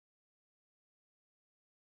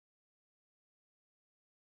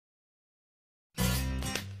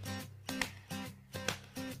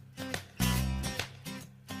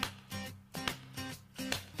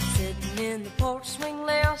in the porch swing,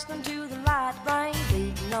 listening to the light rain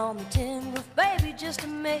beating on the tin roof, baby, just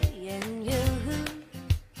me and you,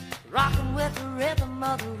 rocking with the rhythm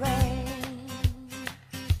of the rain.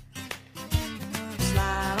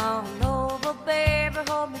 Slide on over, baby,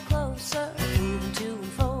 hold me closer, moving to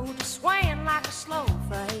and fro, just swaying like a slow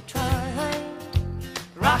freight train,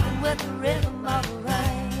 rocking with the rhythm of the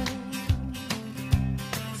rain.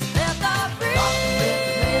 Let the breeze rocking with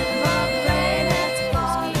the rhythm of the rain. It's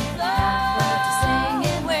falling love,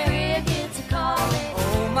 singing where it gets a calling.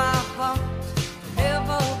 Oh, my heart will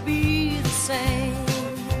never be the same.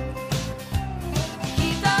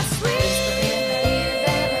 Keep the sweet spirit in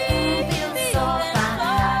the air, feels so fine.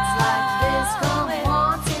 Nights like this come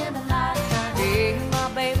once in a lifetime. Hey, my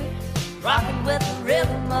baby, rocking with the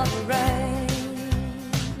rhythm of the rain.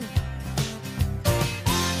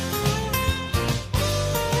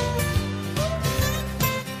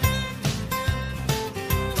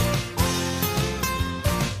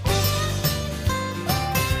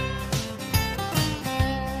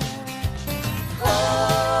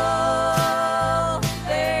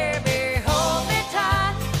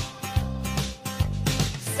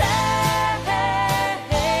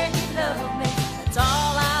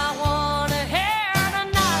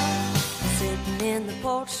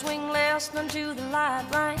 Listening to the light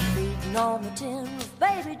rain beating on the tin roof,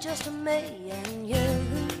 baby, just me and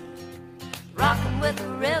you, rocking with the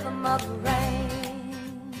rhythm of the rain.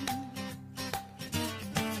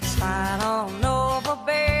 Slide on over,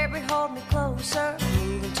 baby, hold me closer,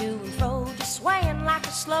 moving to and fro, just swaying like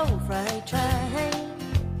a slow freight train,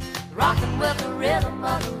 rocking with the rhythm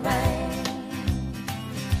of the rain.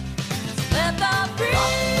 Let the breeze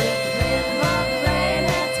rocking with the rhythm of the rain.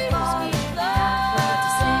 It's falling love,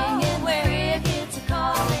 singing where it gets a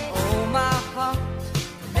calling. Oh, my heart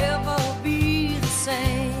will never be the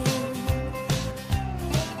same.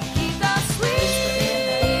 Keep the sweet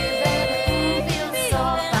spirit in the air, feels so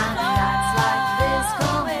fine. Nights like this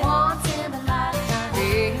come once in a lifetime.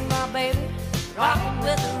 Hey, my baby, rocking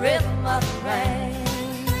with the rhythm of the rain.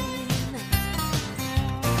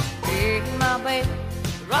 Hey, my baby,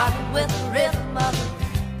 rocking with the rhythm.